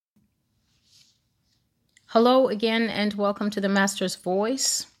Hello again, and welcome to the Master's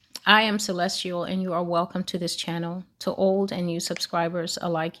Voice. I am Celestial, and you are welcome to this channel. To old and new subscribers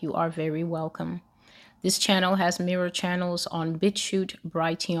alike, you are very welcome. This channel has mirror channels on BitChute,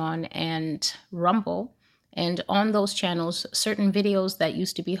 Brighteon, and Rumble. And on those channels, certain videos that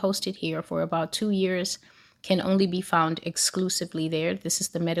used to be hosted here for about 2 years can only be found exclusively there. This is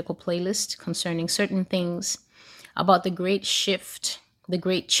the medical playlist concerning certain things about the great shift, the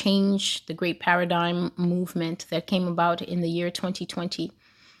great change, the great paradigm movement that came about in the year 2020.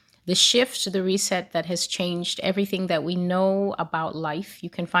 The shift, the reset that has changed everything that we know about life. You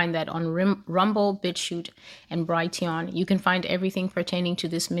can find that on Rumble, BitChute, and Brighteon. You can find everything pertaining to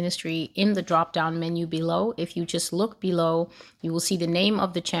this ministry in the drop-down menu below. If you just look below, you will see the name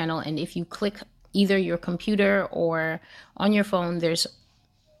of the channel. And if you click either your computer or on your phone,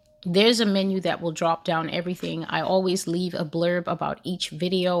 there's a menu that will drop down everything. I always leave a blurb about each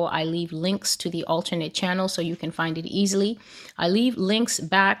video. I leave links to the alternate channel so you can find it easily. I leave links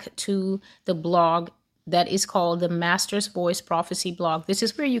back to the blog that is called the Master's Voice Prophecy blog. This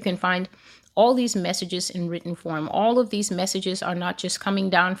is where you can find all these messages in written form. All of these messages are not just coming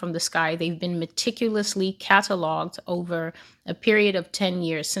down from the sky. They've been meticulously cataloged over a period of 10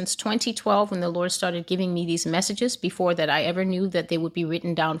 years. Since 2012, when the Lord started giving me these messages, before that I ever knew that they would be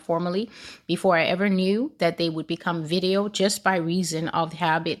written down formally, before I ever knew that they would become video, just by reason of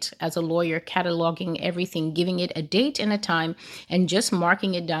habit as a lawyer, cataloging everything, giving it a date and a time, and just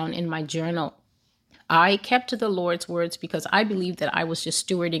marking it down in my journal. I kept to the Lord's words because I believed that I was just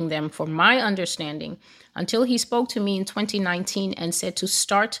stewarding them for my understanding until he spoke to me in 2019 and said to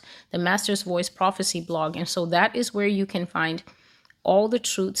start the Master's Voice Prophecy blog. And so that is where you can find all the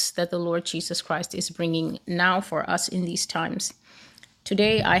truths that the Lord Jesus Christ is bringing now for us in these times.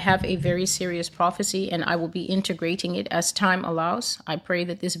 Today, I have a very serious prophecy and I will be integrating it as time allows. I pray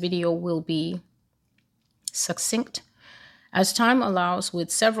that this video will be succinct as time allows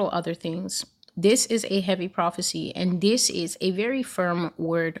with several other things. This is a heavy prophecy, and this is a very firm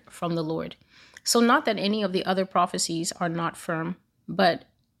word from the Lord. So not that any of the other prophecies are not firm, but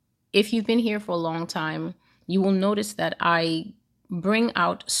if you've been here for a long time, you will notice that I bring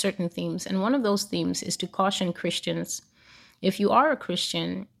out certain themes. And one of those themes is to caution Christians. If you are a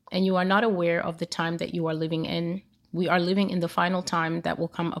Christian and you are not aware of the time that you are living in, we are living in the final time that will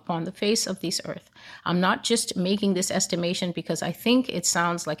come upon the face of this earth. I'm not just making this estimation because I think it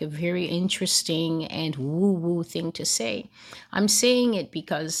sounds like a very interesting and woo-woo thing to say. I'm saying it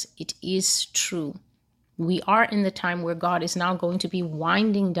because it is true. We are in the time where God is now going to be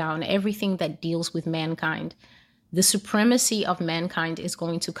winding down everything that deals with mankind. The supremacy of mankind is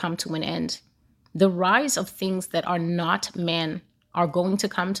going to come to an end. The rise of things that are not man are going to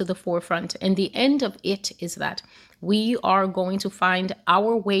come to the forefront. And the end of it is that we are going to find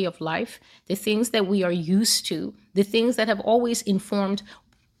our way of life, the things that we are used to, the things that have always informed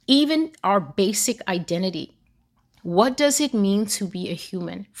even our basic identity. What does it mean to be a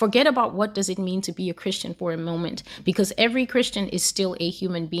human? Forget about what does it mean to be a Christian for a moment, because every Christian is still a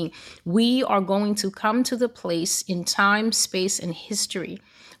human being. We are going to come to the place in time, space, and history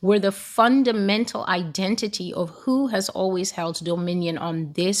where the fundamental identity of who has always held dominion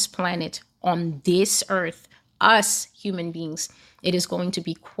on this planet, on this earth, us human beings, it is going to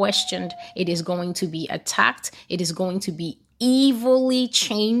be questioned. It is going to be attacked. It is going to be evilly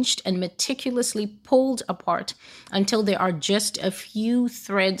changed and meticulously pulled apart until there are just a few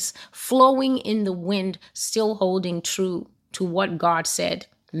threads flowing in the wind, still holding true to what God said.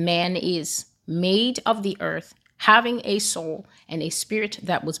 Man is made of the earth, having a soul and a spirit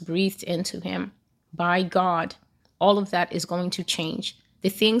that was breathed into him by God. All of that is going to change. The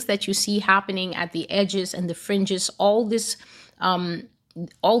things that you see happening at the edges and the fringes, all this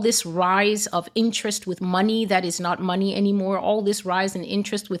rise of interest with money that is not money anymore, all this rise in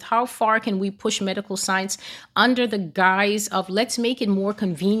interest with how far can we push medical science under the guise of let's make it more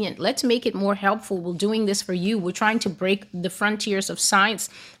convenient, let's make it more helpful, we're doing this for you, we're trying to break the frontiers of science,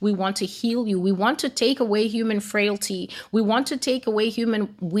 we want to heal you, we want to take away human frailty, we want to take away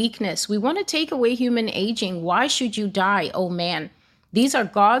human weakness, we want to take away human aging. Why should you die, oh man? These are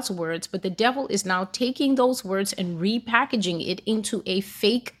God's words, but the devil is now taking those words and repackaging it into a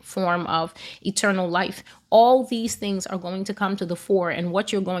fake form of eternal life. All these things are going to come to the fore, and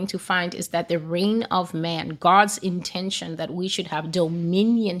what you're going to find is that the reign of man, God's intention that we should have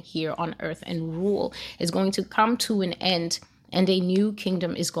dominion here on earth and rule, is going to come to an end, and a new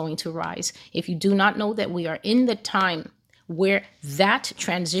kingdom is going to rise. If you do not know that we are in the time where that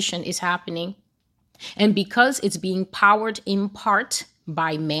transition is happening, and because it's being powered in part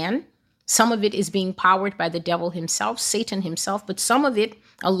by man, some of it is being powered by the devil himself, Satan himself, but some of it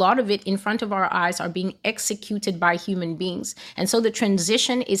A lot of it in front of our eyes are being executed by human beings. And so the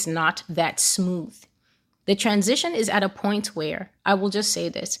transition is not that smooth. The transition is at a point where, I will just say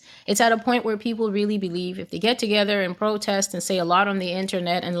this, it's at a point where people really believe if they get together and protest and say a lot on the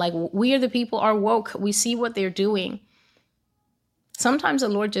internet and like, we are the people are woke, we see what they're doing. Sometimes the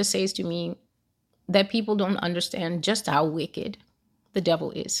Lord just says to me that people don't understand just how wicked the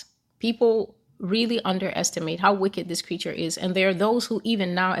devil is. People really underestimate how wicked this creature is. And there are those who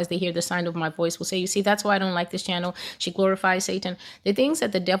even now, as they hear the sound of my voice, will say, you see, that's why I don't like this channel. She glorifies Satan. The things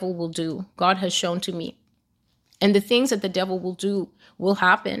that the devil will do, God has shown to me. And the things that the devil will do will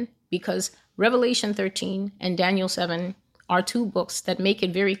happen because Revelation 13 and Daniel 7 are two books that make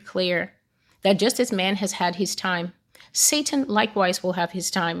it very clear that just as man has had his time, Satan likewise will have his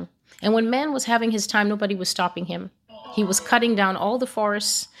time. And when man was having his time, nobody was stopping him. He was cutting down all the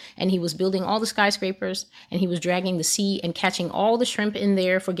forests and he was building all the skyscrapers and he was dragging the sea and catching all the shrimp in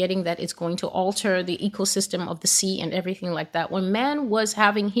there, forgetting that it's going to alter the ecosystem of the sea and everything like that. When man was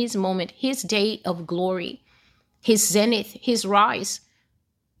having his moment, his day of glory, his zenith, his rise,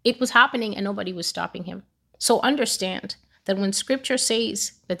 it was happening and nobody was stopping him. So understand that when scripture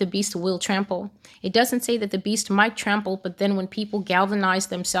says that the beast will trample, it doesn't say that the beast might trample, but then when people galvanize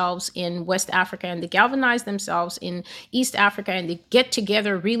themselves in West Africa and they galvanize themselves in East Africa and they get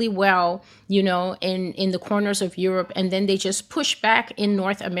together really well, you know, in the corners of Europe, and then they just push back in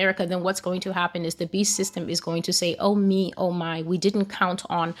North America, then what's going to happen is the beast system is going to say, oh me, oh my, we didn't count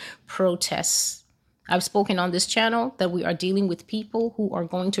on protests. I've spoken on this channel that we are dealing with people who are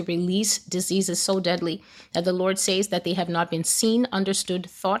going to release diseases so deadly that the Lord says that they have not been seen, understood,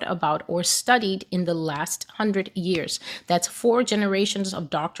 thought about, or studied in the last 100 years. That's 4 generations of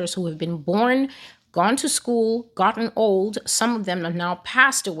doctors who have been born, gone to school, gotten old. Some of them have now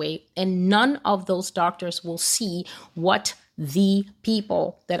passed away, and none of those doctors will see what the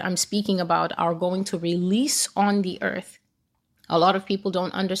people that I'm speaking about are going to release on the earth. A lot of people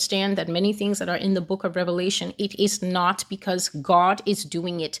don't understand that many things that are in the book of Revelation, it is not because God is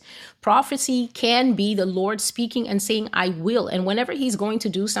doing it. Prophecy can be the Lord speaking and saying, I will. And whenever he's going to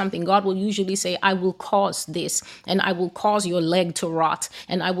do something, God will usually say, I will cause this, and I will cause your leg to rot,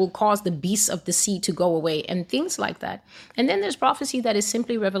 and I will cause the beasts of the sea to go away, and things like that. And then there's prophecy that is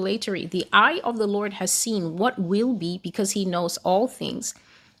simply revelatory. The eye of the Lord has seen what will be because he knows all things,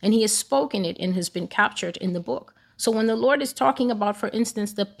 and he has spoken it and has been captured in the book. So when the Lord is talking about, for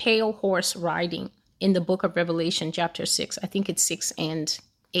instance, the pale horse riding in the book of Revelation, chapter 6, I think it's 6 and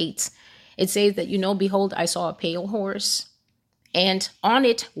 8, it says that, you know, behold, I saw a pale horse, and on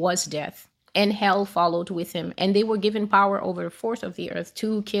it was death, and hell followed with him. And they were given power over a fourth of the earth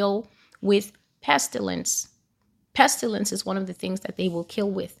to kill with pestilence. Pestilence is one of the things that they will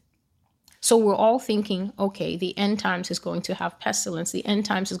kill with. So we're all thinking, okay, the end times is going to have pestilence. The end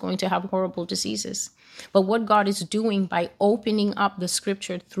times is going to have horrible diseases. But what God is doing by opening up the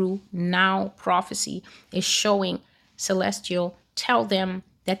scripture through now prophecy is showing Celestial, tell them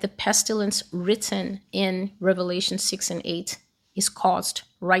that the pestilence written in Revelation 6 and 8 is caused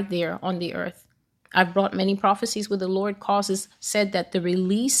right there on the earth. I've brought many prophecies where the Lord said that the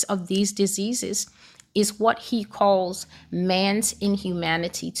release of these diseases is what he calls man's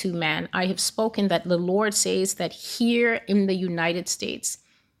inhumanity to man. I have spoken that the Lord says that here in the United States,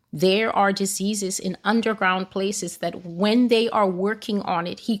 there are diseases in underground places that when they are working on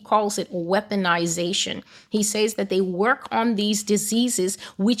it, he calls it weaponization. He says that they work on these diseases,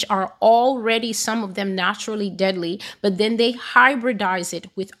 which are already some of them naturally deadly, but then they hybridize it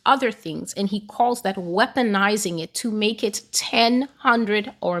with other things. And he calls that weaponizing it to make it 10,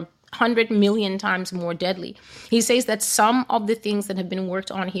 100, or 100 million times more deadly. He says that some of the things that have been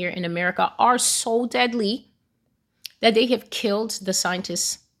worked on here in America are so deadly that they have killed the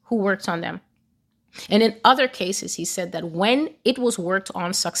scientists who worked on them. And in other cases, he said that when it was worked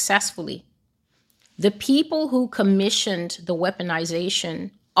on successfully, the people who commissioned the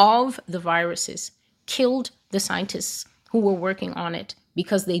weaponization of the viruses killed the scientists who were working on it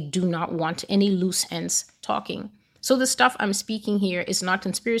because they do not want any loose ends talking. So the stuff I'm speaking here is not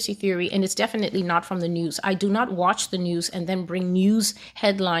conspiracy theory, and it's definitely not from the news. I do not watch the news and then bring news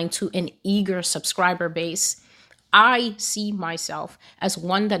headline to an eager subscriber base. I see myself as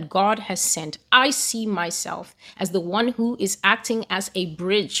one that God has sent. I see myself as the one who is acting as a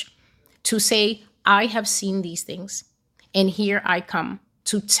bridge to say, I have seen these things, and here I come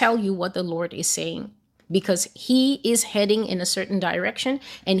to tell you what the Lord is saying. Because he is heading in a certain direction,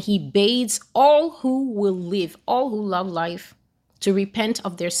 and he bids all who will live, all who love life, to repent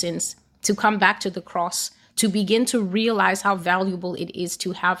of their sins, to come back to the cross, to begin to realize how valuable it is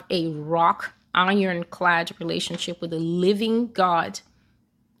to have a rock, ironclad relationship with a living God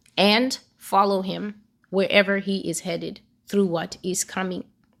and follow him wherever he is headed through what is coming.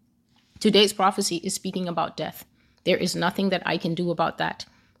 Today's prophecy is speaking about death. There is nothing that I can do about that.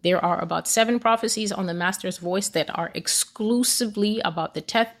 There are about 7 prophecies on the Master's Voice that are exclusively about the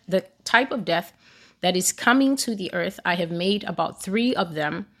type of death that is coming to the earth. I have made about 3 of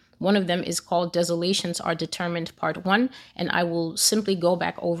them. One of them is called Desolations Are Determined Part 1, and I will simply go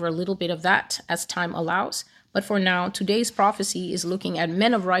back over a little bit of that as time allows. But for now, today's prophecy is looking at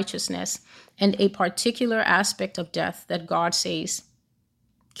men of righteousness and a particular aspect of death that God says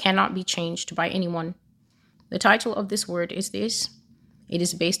cannot be changed by anyone. The title of this word is this. It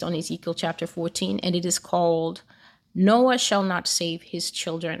is based on Ezekiel chapter 14, and it is called Noah Shall Not Save His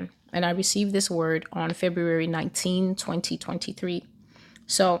Children. And I received this word on February 19, 2023.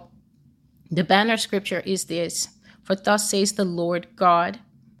 So the banner scripture is this. For thus says the Lord God,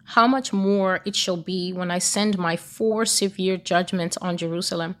 how much more it shall be when I send my 4 severe judgments on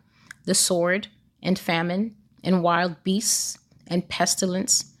Jerusalem, the sword and famine and wild beasts and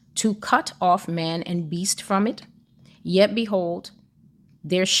pestilence, to cut off man and beast from it. Yet behold,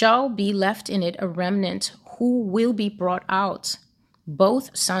 there shall be left in it a remnant who will be brought out,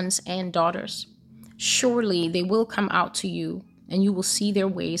 both sons and daughters. Surely they will come out to you, and you will see their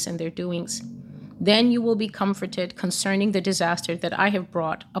ways and their doings. Then you will be comforted concerning the disaster that I have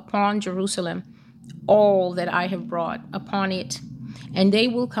brought upon Jerusalem, all that I have brought upon it. And they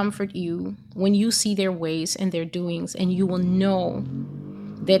will comfort you when you see their ways and their doings, and you will know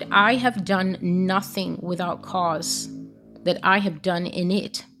that I have done nothing without cause, that I have done in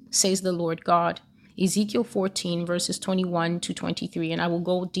it, says the Lord God. Ezekiel 14, verses 21 to 23. And I will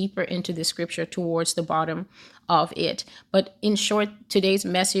go deeper into the scripture towards the bottom of it. But in short, today's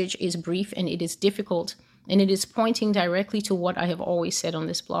message is brief and it is difficult. And it is pointing directly to what I have always said on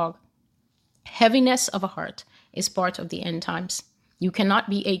this blog. Heaviness of a heart is part of the end times. You cannot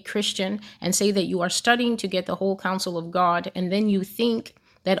be a Christian and say that you are studying to get the whole counsel of God, and then you think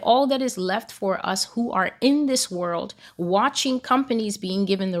that all that is left for us who are in this world, watching companies being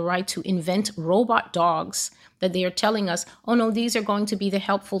given the right to invent robot dogs, that they are telling us, oh no, these are going to be the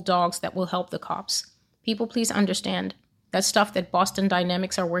helpful dogs that will help the cops. People, please understand that stuff that Boston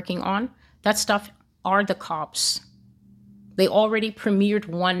Dynamics are working on, that stuff are the cops. They already premiered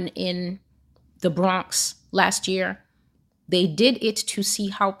one in the Bronx last year. They did it to see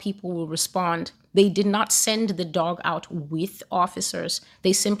how people will respond. They did not send the dog out with officers.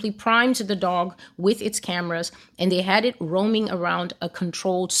 They simply primed the dog with its cameras and they had it roaming around a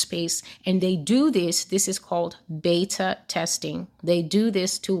controlled space. And they do this. This is called beta testing. They do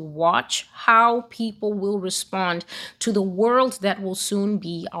this to watch how people will respond to the world that will soon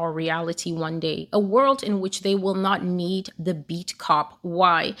be our reality one day. A world in which they will not need the beat cop.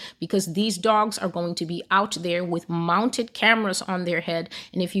 Why? Because these dogs are going to be out there with mounted cameras on their head.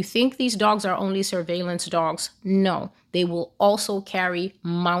 And if you think these dogs are only surveillance dogs, no, they will also carry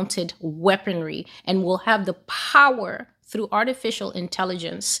mounted weaponry and will have the power through artificial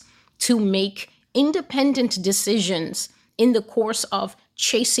intelligence to make independent decisions in the course of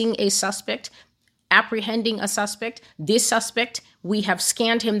chasing a suspect, apprehending a suspect. This suspect, we have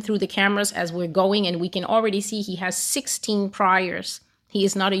scanned him through the cameras as we're going, and we can already see he has 16 priors. He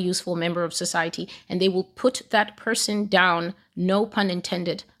is not a useful member of society, and they will put that person down, no pun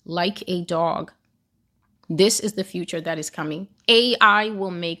intended, like a dog. This is the future that is coming. AI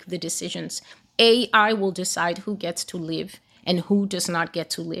will make the decisions. AI will decide who gets to live and who does not get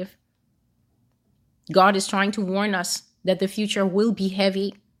to live. God is trying to warn us that the future will be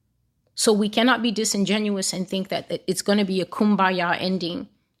heavy. So we cannot be disingenuous and think that it's going to be a kumbaya ending.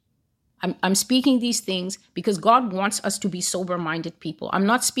 I'm speaking these things because God wants us to be sober-minded people. I'm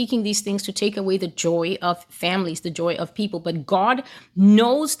not speaking these things to take away the joy of families, the joy of people, but God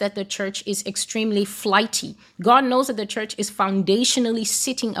knows that the church is extremely flighty. God knows that the church is foundationally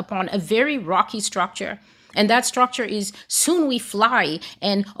sitting upon a very rocky structure. And that structure is soon we fly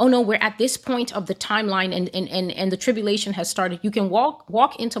and, oh no, we're at this point of the timeline and the tribulation has started. You can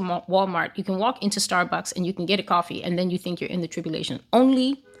walk into Walmart, you can walk into Starbucks and you can get a coffee and then you think you're in the tribulation.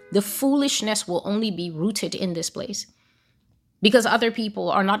 Only the foolishness will only be rooted in this place because other people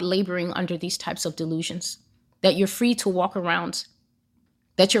are not laboring under these types of delusions, that you're free to walk around,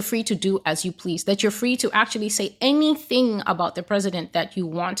 that you're free to do as you please, that you're free to actually say anything about the president that you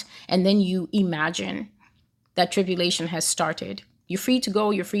want. And then you imagine that tribulation has started. You're free to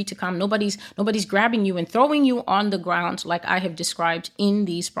go, you're free to come. Nobody's grabbing you and throwing you on the ground like I have described in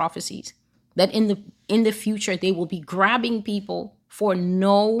these prophecies. That in the future, they will be grabbing people for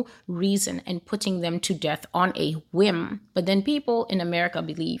no reason and putting them to death on a whim. But then people in America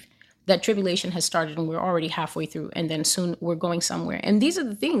believe that tribulation has started and we're already halfway through, and then soon we're going somewhere. And these are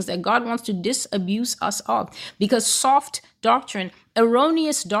the things that God wants to disabuse us of, because soft doctrine,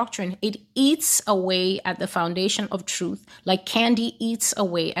 erroneous doctrine, it eats away at the foundation of truth like candy eats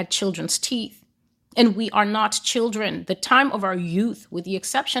away at children's teeth. And we are not children. The time of our youth, with the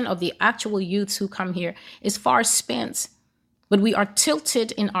exception of the actual youths who come here, is far spent. But we are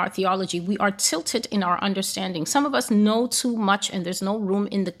tilted in our theology. We are tilted in our understanding. Some of us know too much, and there's no room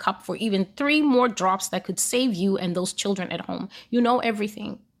in the cup for even 3 more drops that could save you and those children at home. You know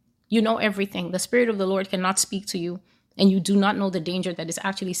everything. You know everything. The Spirit of the Lord cannot speak to you, and you do not know the danger that is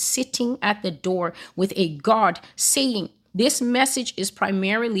actually sitting at the door with a God saying, this message is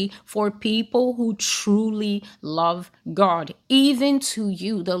primarily for people who truly love God. Even to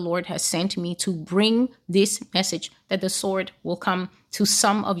you, the Lord has sent me to bring this message that the sword will come to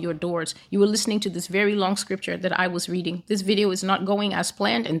some of your doors. You were listening to this very long scripture that I was reading. This video is not going as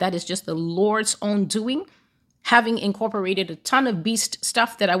planned, and that is just the Lord's own doing, having incorporated a ton of beast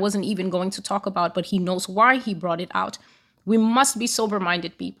stuff that I wasn't even going to talk about, but he knows why he brought it out. We must be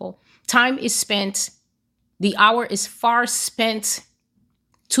sober-minded people. Time is spent. The hour is far spent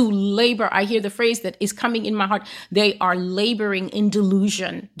to labor. I hear the phrase that is coming in my heart. They are laboring in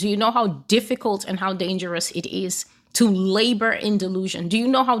delusion. Do you know how difficult and how dangerous it is to labor in delusion? Do you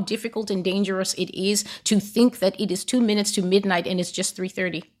know how difficult and dangerous it is to think that it is 2 minutes to midnight and it's just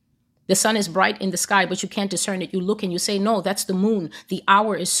 3:30? The sun is bright in the sky, but you can't discern it. You look and you say, no, that's the moon. The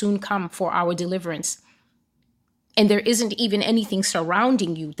hour is soon come for our deliverance. And there isn't even anything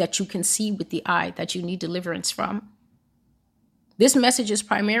surrounding you that you can see with the eye that you need deliverance from. This message is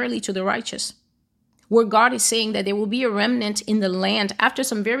primarily to the righteous, where God is saying that there will be a remnant in the land after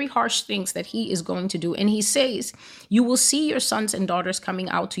some very harsh things that he is going to do. And he says, you will see your sons and daughters coming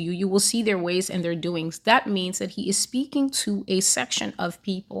out to you. You will see their ways and their doings. That means that he is speaking to a section of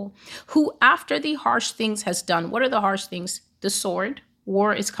people who, after the harsh things has done, what are the harsh things? The sword.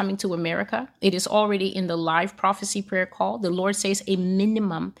 War is coming to America. It is already in the live prophecy prayer call. The Lord says a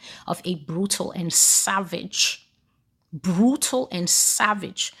minimum of a brutal and savage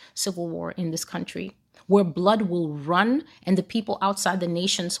civil war in this country, where blood will run and the people outside the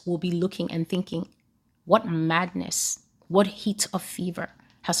nations will be looking and thinking, what madness, what heat of fever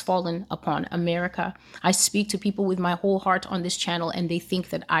has fallen upon America. I speak to people with my whole heart on this channel, and they think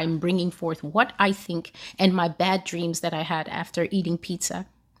that I'm bringing forth what I think and my bad dreams that I had after eating pizza.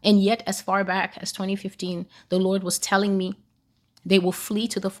 And yet, as far back as 2015, the Lord was telling me they will flee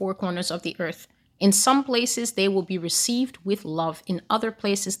to the 4 corners of the earth. In some places, they will be received with love. In other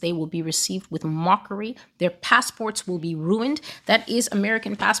places, they will be received with mockery. Their passports will be ruined. That is,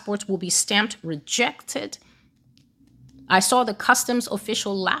 American passports will be stamped rejected. I saw the customs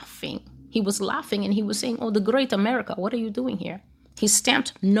official laughing. He was laughing and he was saying, oh, the great America, what are you doing here? He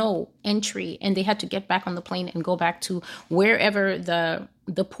stamped no entry, and they had to get back on the plane and go back to wherever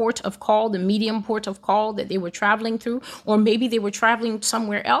the port of call, the medium port of call that they were traveling through, or maybe they were traveling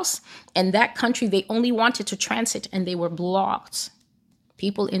somewhere else. And that country, they only wanted to transit and they were blocked.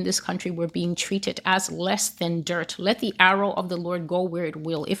 People in this country were being treated as less than dirt. Let the arrow of the Lord go where it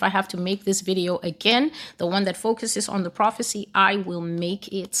will. If I have to make this video again, the one that focuses on the prophecy, I will make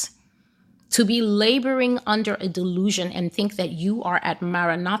it. To be laboring under a delusion and think that you are at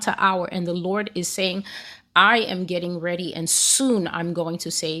Maranatha hour and the Lord is saying, I am getting ready and soon I'm going to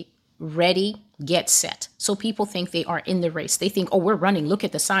say, ready, get set. So people think they are in the race. They think, oh, we're running. Look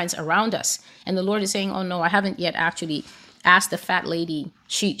at the signs around us. And the Lord is saying, oh, no, I haven't yet actually asked the fat lady.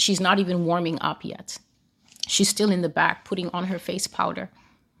 She's not even warming up yet. She's still in the back putting on her face powder.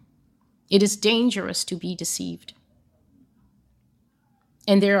 It is dangerous to be deceived.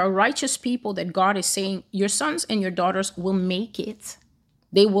 And there are righteous people that God is saying, your sons and your daughters will make it.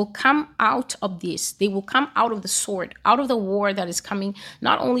 They will come out of this. They will come out of the sword, out of the war that is coming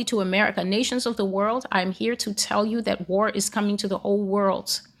not only to America, nations of the world. I'm here to tell you that war is coming to the whole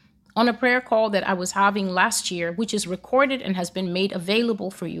world. On a prayer call that I was having last year, which is recorded and has been made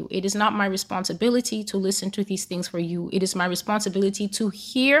available for you. It is not my responsibility to listen to these things for you. It is my responsibility to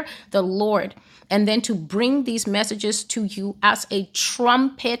hear the Lord and then to bring these messages to you as a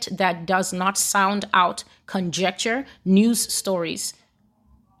trumpet that does not sound out conjecture, news stories,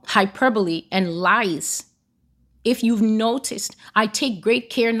 hyperbole, and lies. If you've noticed, I take great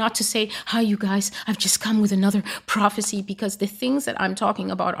care not to say, hi, you guys, I've just come with another prophecy, because the things that I'm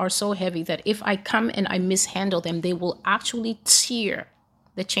talking about are so heavy that if I come and I mishandle them, they will actually tear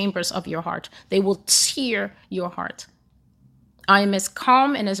the chambers of your heart. They will tear your heart. I am as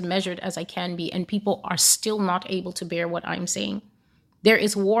calm and as measured as I can be, and people are still not able to bear what I'm saying. There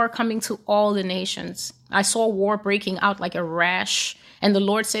is war coming to all the nations. I saw war breaking out like a rash. And the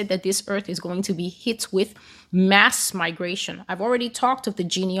Lord said that this earth is going to be hit with mass migration. I've already talked of the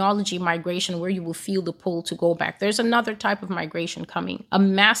genealogy migration where you will feel the pull to go back. There's another type of migration coming, a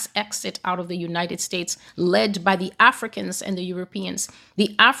mass exit out of the United States led by the Africans and the Europeans.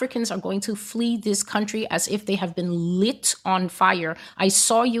 The Africans are going to flee this country as if they have been lit on fire. I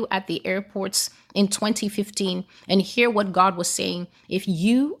saw you at the airports in 2015 and hear what God was saying. If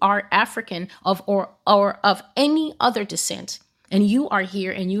you are African or of any other descent, and you are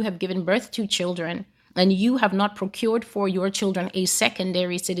here and you have given birth to children, and you have not procured for your children a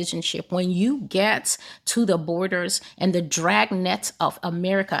secondary citizenship, when you get to the borders and the dragnet of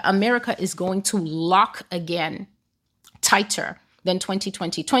America, America is going to lock again tighter than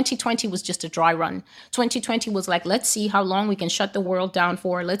 2020. 2020 was just a dry run. 2020 was like, let's see how long we can shut the world down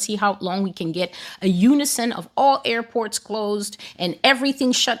for. Let's see how long we can get a unison of all airports closed and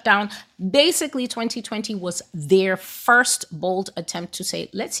everything shut down. Basically, 2020 was their first bold attempt to say,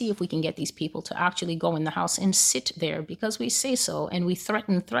 let's see if we can get these people to actually go in the house and sit there because we say so, and we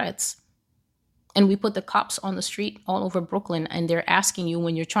threaten threats. And we put the cops on the street all over Brooklyn, and they're asking you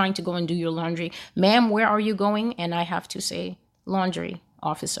when you're trying to go and do your laundry, ma'am, where are you going? And I have to say, laundry,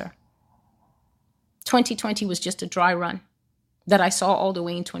 officer. 2020 was just a dry run that I saw all the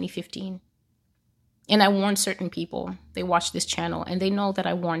way in 2015. And I warned certain people. They watch this channel and they know that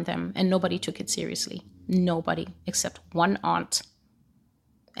I warned them, and nobody took it seriously. Nobody except one aunt.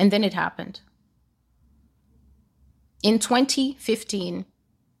 And then it happened. In 2015,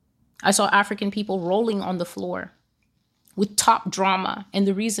 I saw African people rolling on the floor with top drama. And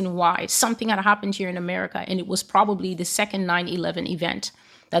the reason why, something had happened here in America, and it was probably the second 9/11 event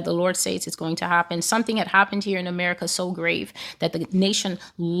that the Lord says is going to happen. Something had happened here in America so grave that the nation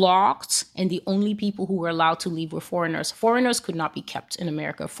locked, and the only people who were allowed to leave were foreigners. Foreigners could not be kept in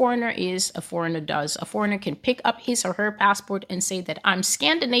America. Foreigner is, a foreigner does. A foreigner can pick up his or her passport and say that I'm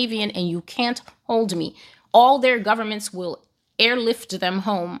Scandinavian and you can't hold me. All their governments will airlift them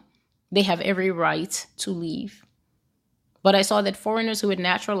home. They have every right to leave. But I saw that foreigners who had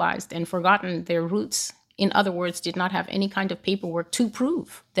naturalized and forgotten their roots, in other words, did not have any kind of paperwork to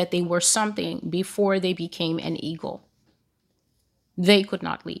prove that they were something before they became an eagle. They could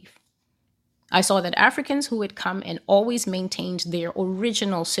not leave. I saw that Africans who had come and always maintained their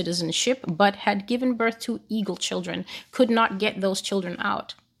original citizenship but had given birth to eagle children could not get those children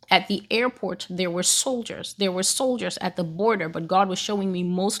out. At the airport, there were soldiers. There were soldiers at the border, but God was showing me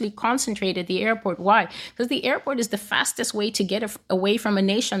mostly concentrated at the airport. Why? Because the airport is the fastest way to get away from a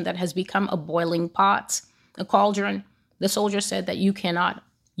nation that has become a boiling pot, a cauldron. The soldier said that you cannot.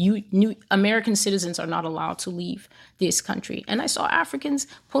 New American citizens are not allowed to leave this country. And I saw Africans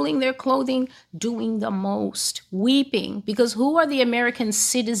pulling their clothing, doing the most, weeping, because who are the American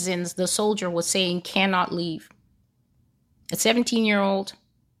citizens, the soldier was saying, cannot leave? A 17-year-old,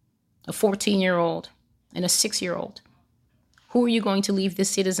 a 14-year-old, and a 6-year-old. Who are you going to leave the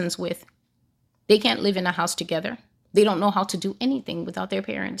citizens with? They can't live in a house together. They don't know how to do anything without their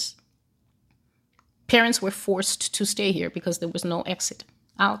parents. Parents were forced to stay here because there was no exit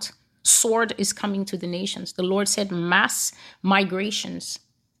out. Sword is coming to the nations. The Lord said mass migrations.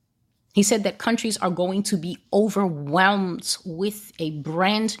 He said that countries are going to be overwhelmed with a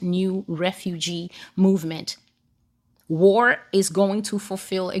brand new refugee movement. War is going to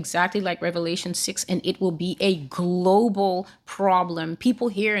fulfill exactly like Revelation 6, and it will be a global problem. People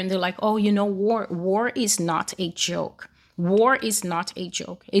hear and they're like, oh, war is not a joke. War is not a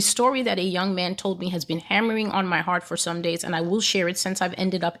joke. A story that a young man told me has been hammering on my heart for some days, and I will share it since I've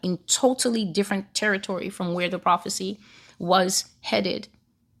ended up in totally different territory from where the prophecy was headed.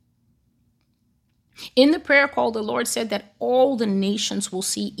 In the prayer call, the Lord said that all the nations will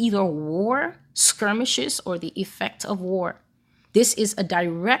see either war, skirmishes, or the effect of war. This is a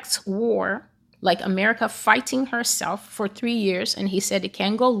direct war, like America fighting herself for 3 years. And he said it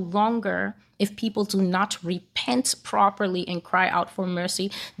can go longer if people do not repent properly and cry out for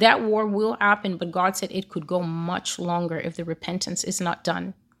mercy. That war will happen, but God said it could go much longer if the repentance is not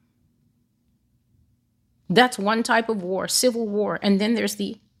done. That's one type of war, civil war. And then there's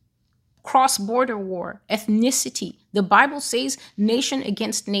the cross-border war, ethnicity. The Bible says nation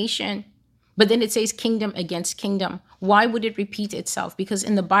against nation, but then it says kingdom against kingdom. Why would it repeat itself? Because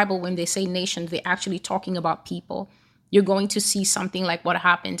in the Bible, when they say nation, they're actually talking about people. You're going to see something like what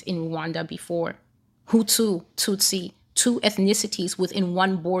happened in Rwanda before. Hutu, Tutsi, two ethnicities within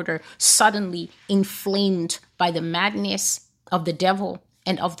one border, suddenly inflamed by the madness of the devil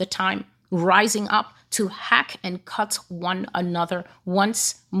and of the time, rising up to hack and cut one another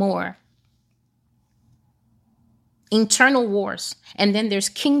once more. internal wars. And then there's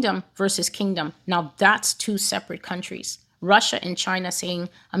kingdom versus kingdom. Now that's two separate countries. Russia and China saying,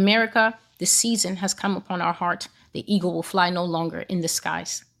 America, the season has come upon our heart. The eagle will fly no longer in the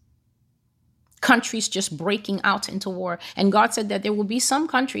skies. Countries just breaking out into war. And God said that there will be some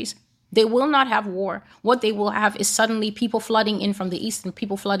countries, they will not have war. What they will have is suddenly people flooding in from the east and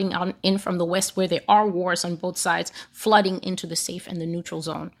people flooding in from the west, where there are wars on both sides, flooding into the safe and the neutral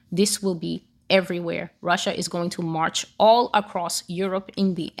zone. This will be everywhere. Russia is going to march all across Europe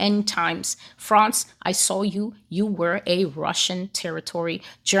in the end times. France, I saw you. You were a Russian territory.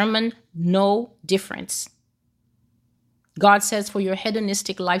 German, no difference. God says for your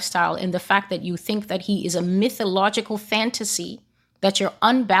hedonistic lifestyle and the fact that you think that he is a mythological fantasy, that your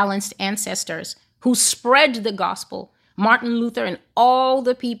unbalanced ancestors who spread the gospel, Martin Luther and all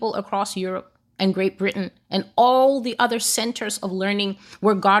the people across Europe and Great Britain and all the other centers of learning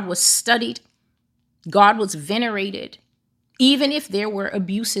where God was studied, God was venerated, even if there were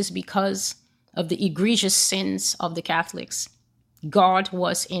abuses because of the egregious sins of the Catholics, God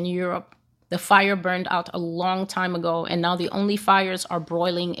was in Europe. The fire burned out a long time ago, and now the only fires are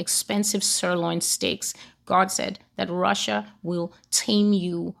broiling expensive sirloin steaks. God said that Russia will tame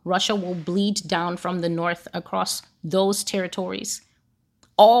you. Russia will bleed down from the north across those territories.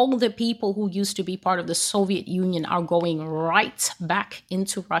 All the people who used to be part of the Soviet Union are going right back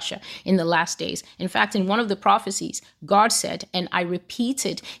into Russia in the last days. In fact, in one of the prophecies, God said, and I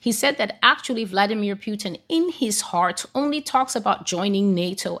repeated, he said that actually Vladimir Putin in his heart only talks about joining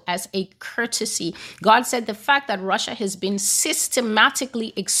NATO as a courtesy. God said the fact that Russia has been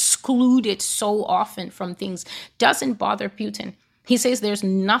systematically excluded so often from things doesn't bother Putin. He says there's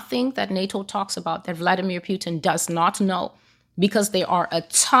nothing that NATO talks about that Vladimir Putin does not know, because there are a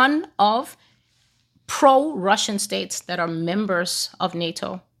ton of pro-Russian states that are members of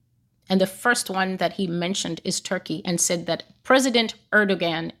NATO. And the first one that he mentioned is Turkey, and said that President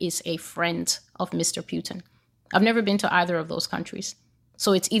Erdogan is a friend of Mr. Putin. I've never been to either of those countries.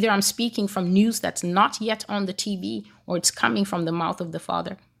 So it's either I'm speaking from news that's not yet on the TV, or it's coming from the mouth of the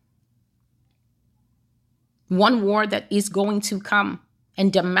Father. One war that is going to come,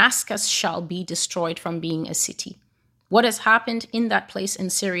 and Damascus shall be destroyed from being a city. What has happened in that place in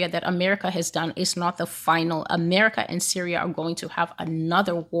Syria that America has done is not the final. America and Syria are going to have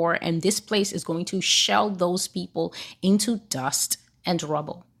another war, and this place is going to shell those people into dust and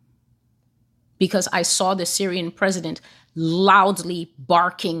rubble. Because I saw the Syrian president loudly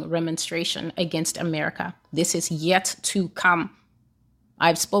barking remonstration against America. This is yet to come.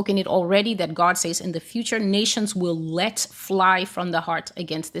 I've spoken it already that God says in the future, nations will let fly from the heart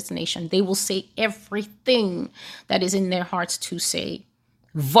against this nation. They will say everything that is in their hearts to say.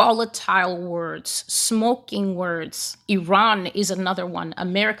 Volatile words, smoking words. Iran is another one.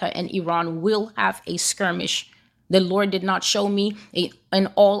 America and Iran will have a skirmish. The Lord did not show me an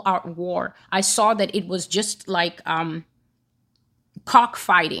all-out war. I saw that it was just like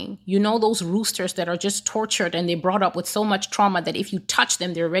cockfighting. You know, those roosters that are just tortured and they brought up with so much trauma that if you touch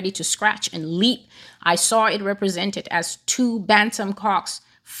them, they're ready to scratch and leap. I saw it represented as two bantam cocks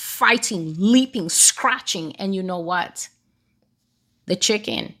fighting, leaping, scratching. And you know what? The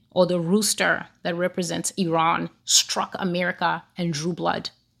chicken or the rooster that represents Iran struck America and drew blood.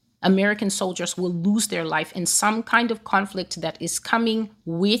 American soldiers will lose their life in some kind of conflict that is coming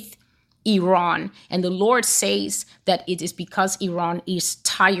with Iran. And the Lord says that it is because Iran is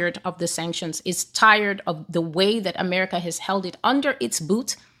tired of the sanctions, is tired of the way that America has held it under its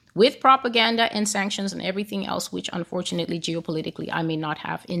boot with propaganda and sanctions and everything else, which unfortunately geopolitically I may not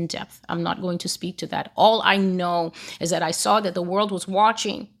have in depth. I'm not going to speak to that. All I know is that I saw that the world was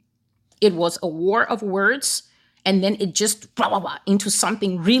watching. It was a war of words, and then it just blah, blah, blah, into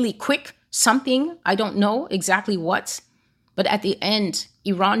something really quick, something, I don't know exactly what. But at the end,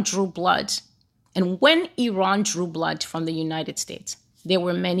 Iran drew blood. And when Iran drew blood from the United States, there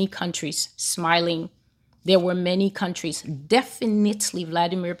were many countries smiling. There were many countries. Definitely,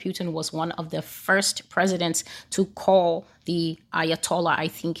 Vladimir Putin was one of the first presidents to call the Ayatollah, I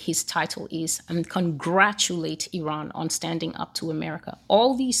think his title is, and congratulate Iran on standing up to America.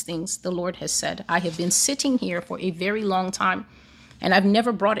 All these things the Lord has said. I have been sitting here for a very long time, and I've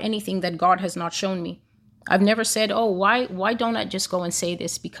never brought anything that God has not shown me. I've never said, oh, why don't I just go and say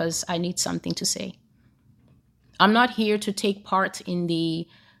this because I need something to say? I'm not here to take part in the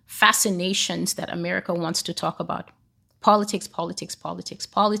fascinations that America wants to talk about. Politics, politics, politics,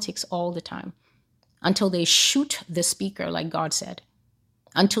 politics all the time. Until they shoot the speaker, like God said.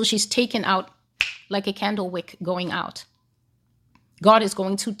 Until she's taken out like a candle wick going out. God is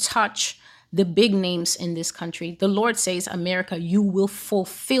going to touch the big names in this country. The Lord says, America, you will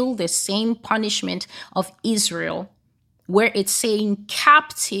fulfill the same punishment of Israel where it's saying,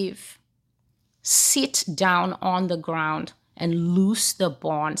 captive, sit down on the ground and loose the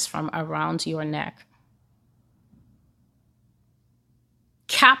bonds from around your neck.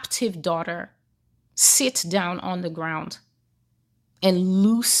 Captive daughter, sit down on the ground and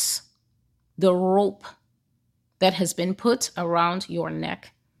loose the rope that has been put around your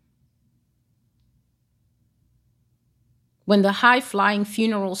neck. When the high-flying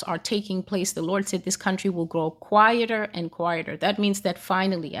funerals are taking place, the Lord said this country will grow quieter and quieter. That means that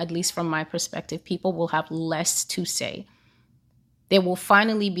finally, at least from my perspective, people will have less to say. There will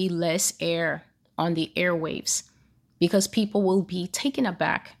finally be less air on the airwaves because people will be taken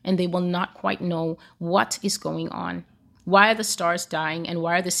aback and they will not quite know what is going on. Why are the stars dying, and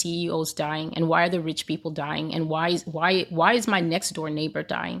why are the CEOs dying, and why are the rich people dying, and why is my next door neighbor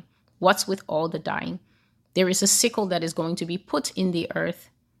dying? What's with all the dying? There is a sickle that is going to be put in the earth.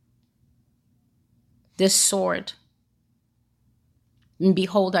 This sword. And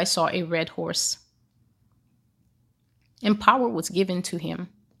behold, I saw a red horse. And power was given to him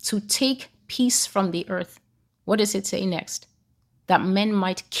to take peace from the earth. What does it say next? That men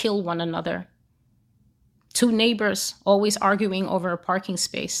might kill one another. Two neighbors always arguing over a parking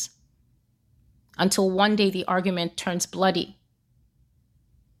space until one day the argument turns bloody.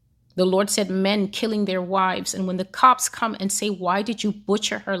 The Lord said men killing their wives. And when the cops come and say, why did you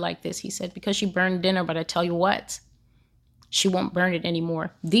butcher her like this? He said, because she burned dinner, but I tell you what, she won't burn it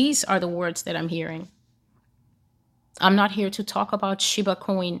anymore. These are the words that I'm hearing. I'm not here to talk about Shiba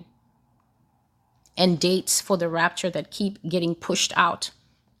coin and dates for the rapture that keep getting pushed out.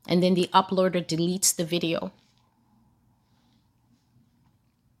 And then the uploader deletes the video.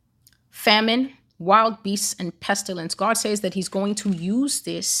 Famine, wild beasts, and pestilence. God says that he's going to use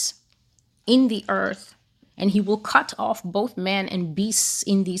this in the earth, and he will cut off both man and beasts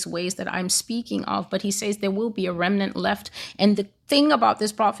in these ways that I'm speaking of. But he says there will be a remnant left. And the thing about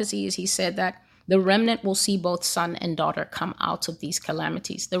this prophecy is he said that the remnant will see both son and daughter come out of these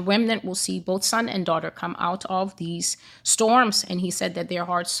calamities. The remnant will see both son and daughter come out of these storms. And he said that their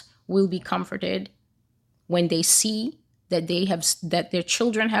hearts will be comforted when they see that that their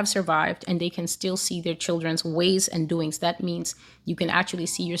children have survived, and they can still see their children's ways and doings. That means you can actually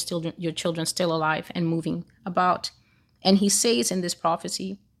see your children still alive and moving about. And he says in this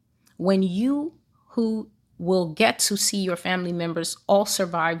prophecy, when you who will get to see your family members all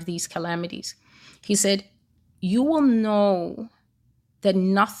survive these calamities, he said, you will know that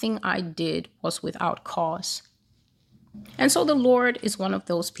nothing I did was without cause. And so the Lord is one of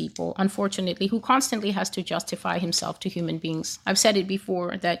those people, unfortunately, who constantly has to justify himself to human beings. I've said it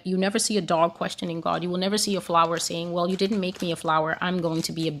before that you never see a dog questioning God. You will never see a flower saying, well, you didn't make me a flower. I'm going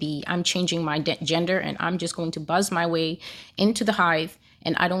to be a bee. I'm changing my gender and I'm just going to buzz my way into the hive.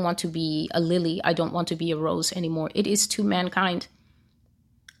 And I don't want to be a lily. I don't want to be a rose anymore. It is to mankind,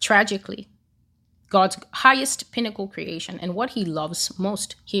 tragically, God's highest pinnacle creation and what he loves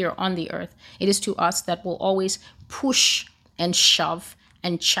most here on the earth. It is to us that will always push and shove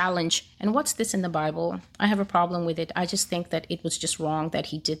and challenge. And what's this in the Bible? I have a problem with it. I just think that it was just wrong that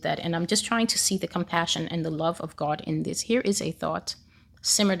he did that. And I'm just trying to see the compassion and the love of God in this. Here is a thought.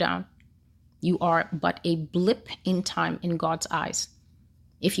 Simmer down. You are but a blip in time in God's eyes.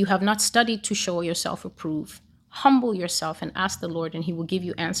 If you have not studied to show yourself approved, humble yourself and ask the Lord, and he will give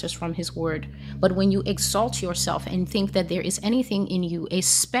you answers from his word. But when you exalt yourself and think that there is anything in you, a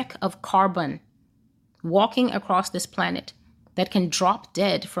speck of carbon walking across this planet that can drop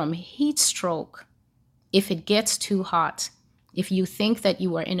dead from heat stroke if it gets too hot, if you think that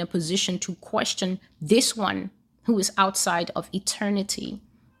you are in a position to question this one who is outside of eternity,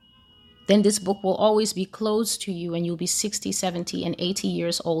 then this book will always be closed to you, and you'll be 60, 70, and 80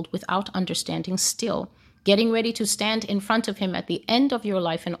 years old without understanding still, getting ready to stand in front of him at the end of your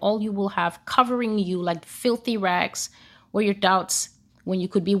life, and all you will have covering you like filthy rags were your doubts, when you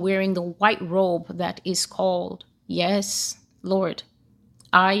could be wearing the white robe that is called, yes, Lord,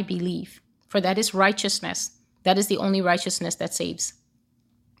 I believe. For that is righteousness. That is the only righteousness that saves.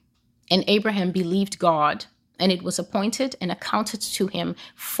 And Abraham believed God, and it was appointed and accounted to him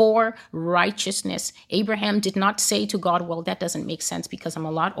for righteousness. Abraham did not say to God, well, that doesn't make sense because I'm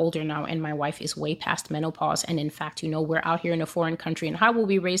a lot older now and my wife is way past menopause. And in fact, we're out here in a foreign country, and how will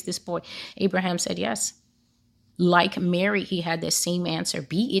we raise this boy? Abraham said, yes. Like Mary, he had the same answer.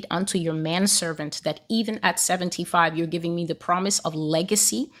 Be it unto your manservant that even at 75, you're giving me the promise of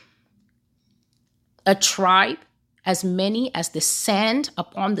legacy, a tribe, as many as the sand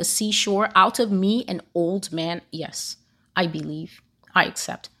upon the seashore, out of me, an old man. Yes, I believe, I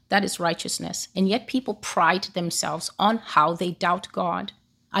accept. That is righteousness. And yet people pride themselves on how they doubt God.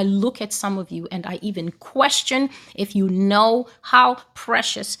 I look at some of you and I even question if you know how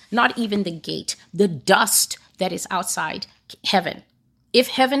precious, not even the gate, the dust that is outside heaven. If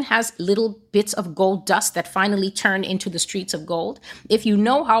heaven has little bits of gold dust that finally turn into the streets of gold, if you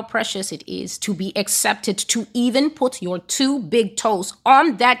know how precious it is to be accepted, to even put your 2 big toes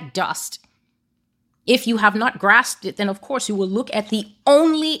on that dust, if you have not grasped it, then of course you will look at the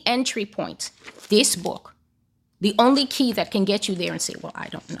only entry point, this book, the only key that can get you there and say, well, I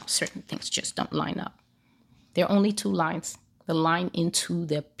don't know, certain things just don't line up. There are only 2 lines, the line into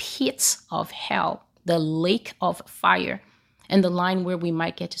the pits of hell, the lake of fire, and the line where we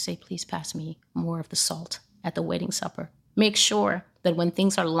might get to say, please pass me more of the salt at the wedding supper. Make sure that when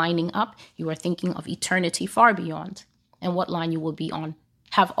things are lining up, you are thinking of eternity far beyond and what line you will be on.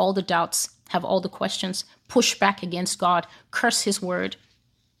 Have all the doubts, have all the questions, push back against God, curse his word.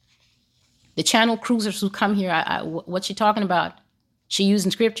 The channel cruisers who come here, what's she talking about? She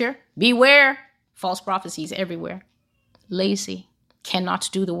using scripture? Beware, false prophecies everywhere. Lazy, cannot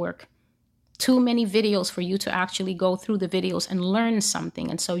do the work. Too many videos for you to actually go through the videos and learn something.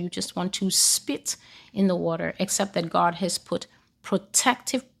 And so you just want to spit in the water, except that God has put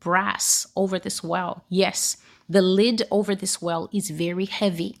protective brass over this well. Yes, the lid over this well is very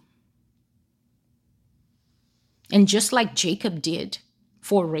heavy. And just like Jacob did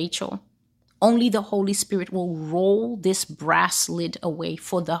for Rachel, only the Holy Spirit will roll this brass lid away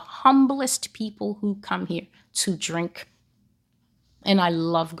for the humblest people who come here to drink. And I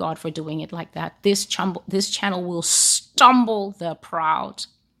love God for doing it like that. This channel will stumble the proud.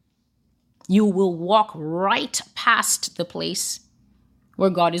 You will walk right past the place where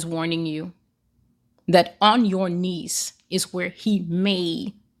God is warning you that on your knees is where he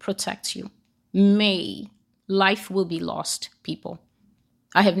may protect you. May. Life will be lost, people.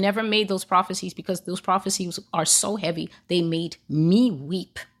 I have never made those prophecies because those prophecies are so heavy. They made me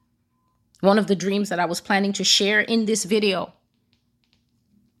weep. One of the dreams that I was planning to share in this video,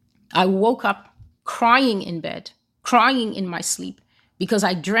 I woke up crying in bed, crying in my sleep, because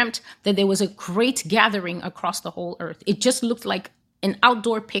I dreamt that there was a great gathering across the whole earth. It just looked like an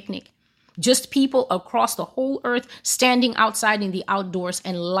outdoor picnic. Just people across the whole earth standing outside in the outdoors,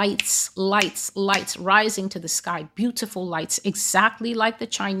 and lights rising to the sky. Beautiful lights, exactly like the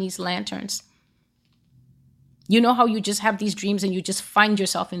Chinese lanterns. You know how you just have these dreams and you just find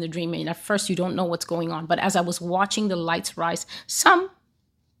yourself in the dream, and at first you don't know what's going on. But as I was watching the lights rise, some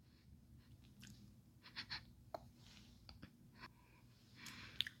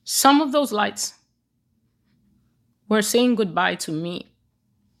of those lights were saying goodbye to me.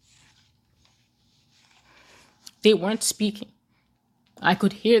 They weren't speaking. I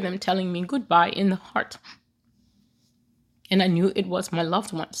could hear them telling me goodbye in the heart. And I knew it was my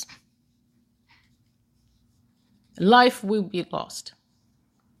loved ones. Life will be lost.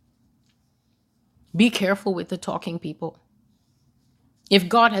 Be careful with the talking people. If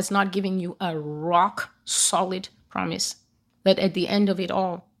God has not given you a rock solid promise that at the end of it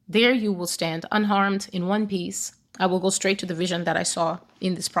all, there you will stand unharmed in one piece. I will go straight to the vision that I saw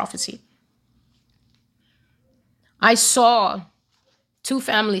in this prophecy. I saw 2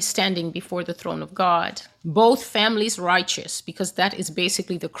 families standing before the throne of God, both families righteous, because that is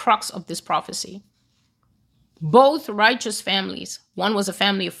basically the crux of this prophecy. Both righteous families. One was a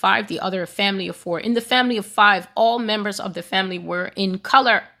family of 5, the other a family of 4. In the family of 5, all members of the family were in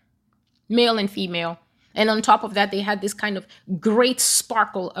color, male and female. And on top of that, they had this kind of great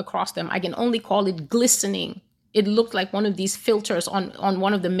sparkle across them. I can only call it glistening. It looked like one of these filters on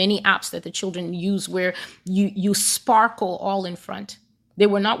one of the many apps that the children use where you sparkle all in front. They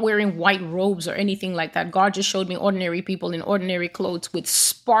were not wearing white robes or anything like that. God just showed me ordinary people in ordinary clothes with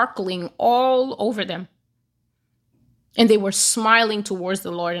sparkling all over them. And they were smiling towards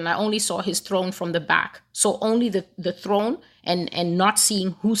the Lord, and I only saw his throne from the back. So only the throne and not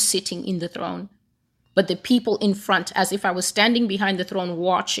seeing who's sitting in the throne. But the people in front, as if I was standing behind the throne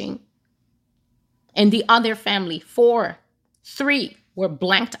watching. And the other family, 3 were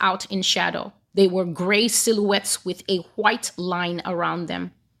blanked out in shadow. They were gray silhouettes with a white line around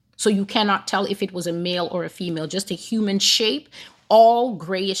them. So you cannot tell if it was a male or a female, just a human shape, all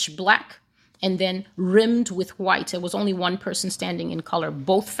grayish black, and then rimmed with white. There was only one person standing in color.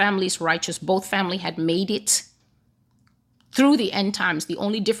 Both families righteous. Both family had made it through the end times. The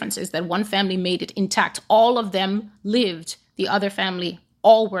only difference is that one family made it intact. All of them lived. The other family,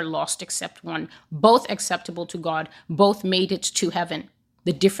 all were lost except one. Both acceptable to God. Both made it to heaven.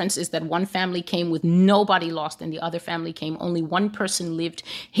 The difference is that one family came with nobody lost, and the other family came, only one person lived.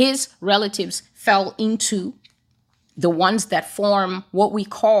 His relatives fell into the ones that form what we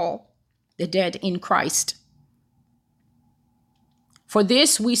call the dead in Christ. For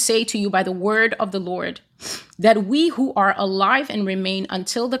this we say to you by the word of the Lord, that we who are alive and remain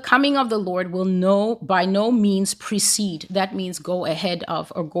until the coming of the Lord will by no means precede. That means go ahead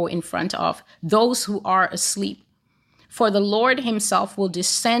of or go in front of those who are asleep. For the Lord himself will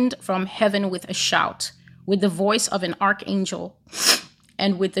descend from heaven with a shout, with the voice of an archangel,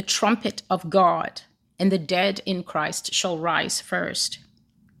 and with the trumpet of God, and the dead in Christ shall rise first.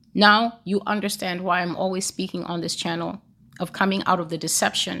 Now you understand why I'm always speaking on this channel of coming out of the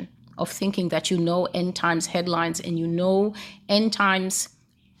deception of thinking that you know end times headlines and you know end times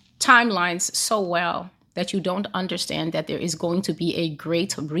timelines so well that you don't understand that there is going to be a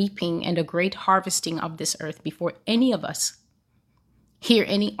great reaping and a great harvesting of this earth before any of us hear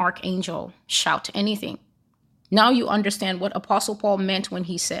any archangel shout anything. Now you understand what Apostle Paul meant when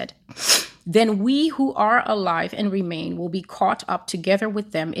he said, then we who are alive and remain will be caught up together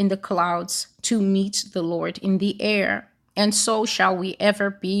with them in the clouds to meet the Lord in the air. And so shall we ever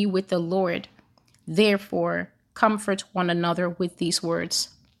be with the Lord. Therefore, comfort one another with these words.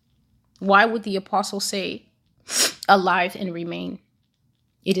 Why would the apostle say, alive and remain?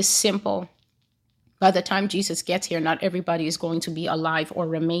 It is simple. By the time Jesus gets here, not everybody is going to be alive or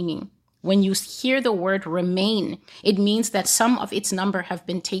remaining. When you hear the word remain, it means that some of its number have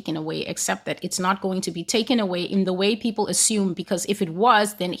been taken away, except that it's not going to be taken away in the way people assume, because if it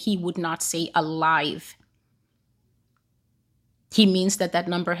was, then he would not say alive. He means that that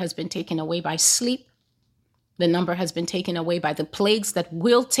number has been taken away by sleep. The number has been taken away by the plagues that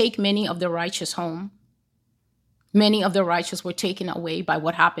will take many of the righteous home. Many of the righteous were taken away by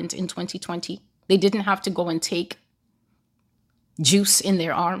what happened in 2020. They didn't have to go and take juice in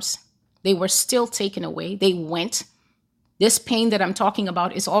their arms. They were still taken away. They went. This pain that I'm talking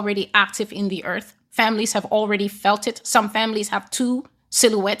about is already active in the earth. Families have already felt it. Some families have 2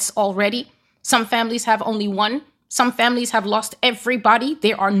 silhouettes already. Some families have only 1. Some families have lost everybody.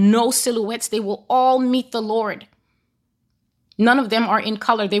 There are no silhouettes. They will all meet the Lord. None of them are in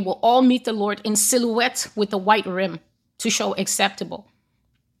color. They will all meet the Lord in silhouette with a white rim to show acceptable.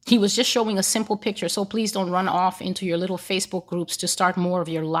 He was just showing a simple picture, so please don't run off into your little Facebook groups to start more of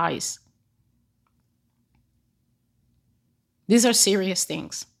your lies. These are serious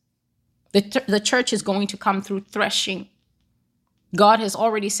things. The church is going to come through threshing. God has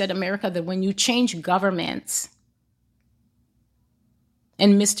already said, America, that when you change governments,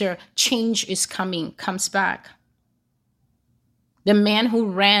 and Mr. Change is coming comes back. The man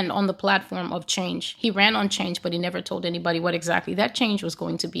who ran on the platform of change, he ran on change, but he never told anybody what exactly that change was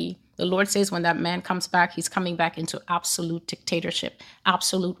going to be. The Lord says when that man comes back, he's coming back into absolute dictatorship,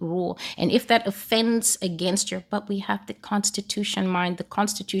 absolute rule. And if that offends against but we have the Constitution, mind, the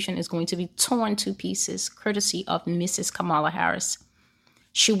Constitution is going to be torn to pieces, courtesy of Mrs. Kamala Harris.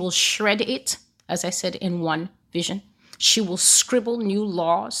 She will shred it, as I said in one vision. She will scribble new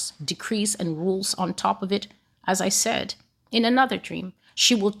laws, decrees, and rules on top of it. As I said, in another dream,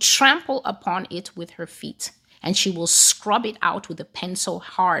 she will trample upon it with her feet, and she will scrub it out with a pen so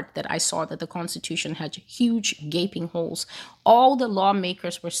hard that I saw that the Constitution had huge gaping holes. All the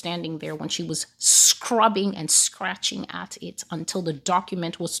lawmakers were standing there when she was scrubbing and scratching at it until the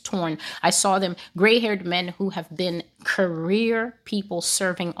document was torn. I saw them, gray-haired men who have been career people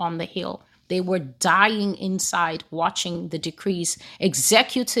serving on the Hill. They were dying inside watching the decrees.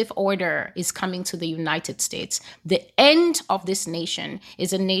 Executive order is coming to the United States. The end of this nation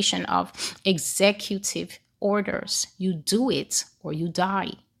is a nation of executive orders. You do it or you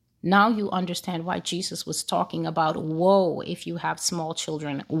die. Now you understand why Jesus was talking about woe if you have small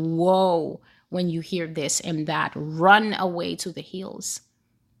children. Woe when you hear this and that. Run away to the hills.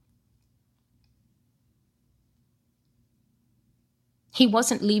 He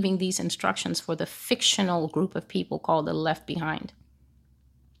wasn't leaving these instructions for the fictional group of people called the left behind.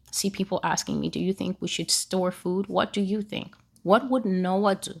 See people asking me, do you think we should store food? What do you think? What would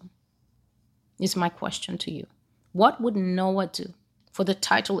Noah do? Is my question to you. What would Noah do? For the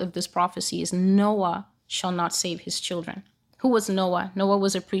title of this prophecy is Noah shall not save his children. Who was Noah? Noah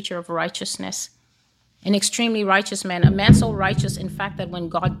was a preacher of righteousness, an extremely righteous man, a man so righteous, in fact, that when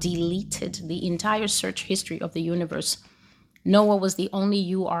God deleted the entire search history of the universe, Noah was the only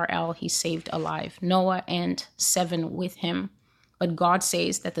URL he saved alive. Noah and 7 with him. But God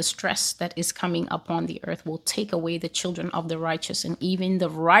says that the stress that is coming upon the earth will take away the children of the righteous, and even the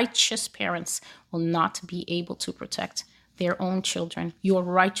righteous parents will not be able to protect their own children. Your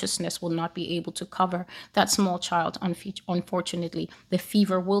righteousness will not be able to cover that small child. Unfortunately, the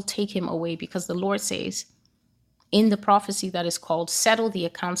fever will take him away, because the Lord says in the prophecy that is called Settle the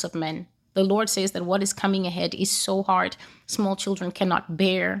Accounts of Men, the Lord says that what is coming ahead is so hard. Small children cannot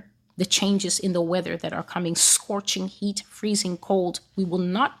bear the changes in the weather that are coming, scorching heat, freezing cold. We will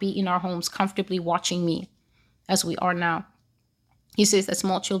not be in our homes comfortably watching me as we are now. He says that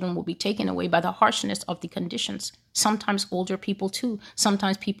small children will be taken away by the harshness of the conditions. Sometimes older people too.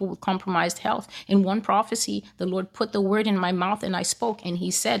 Sometimes people with compromised health. In one prophecy, the Lord put the word in my mouth and I spoke, and he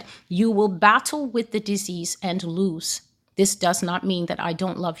said, you will battle with the disease and lose. This does not mean that I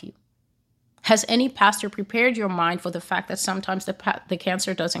don't love you. Has any pastor prepared your mind for the fact that sometimes the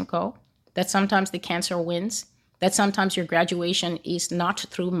cancer doesn't go? That sometimes the cancer wins? That sometimes your graduation is not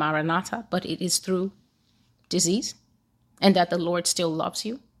through Maranatha, but it is through disease? And that the Lord still loves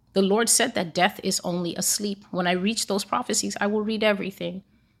you? The Lord said that death is only a sleep. When I reach those prophecies, I will read everything.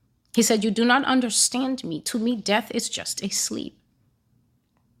 He said, you do not understand me. To me, death is just a sleep.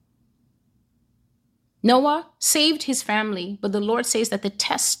 Noah saved his family, but the Lord says that the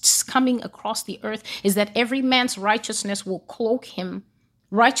tests coming across the earth is that every man's righteousness will cloak him.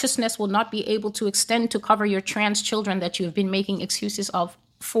 Righteousness will not be able to extend to cover your trans children that you have been making excuses of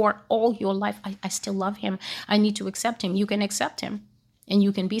for all your life. I still love him. I need to accept him. You can accept him and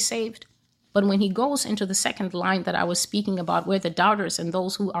you can be saved. But when he goes into the second line that I was speaking about, where the doubters and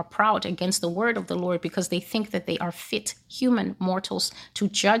those who are proud against the word of the Lord because they think that they are fit human mortals to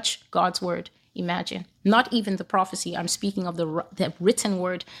judge God's word. Imagine, not even the prophecy. I'm speaking of the written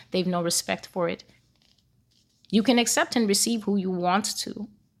word. They've no respect for it. You can accept and receive who you want to.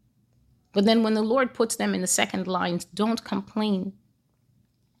 But then when the Lord puts them in the second line, don't complain.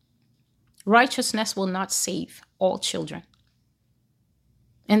 Righteousness will not save all children.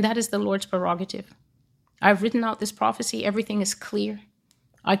 And that is the Lord's prerogative. I've written out this prophecy. Everything is clear.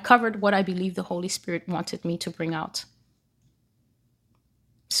 I covered what I believe the Holy Spirit wanted me to bring out.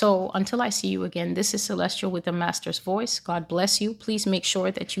 So until I see you again, this is Celestial with the Master's Voice. God bless you. Please make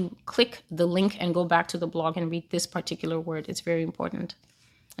sure that you click the link and go back to the blog and read this particular word. It's very important.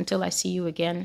 Until I see you again.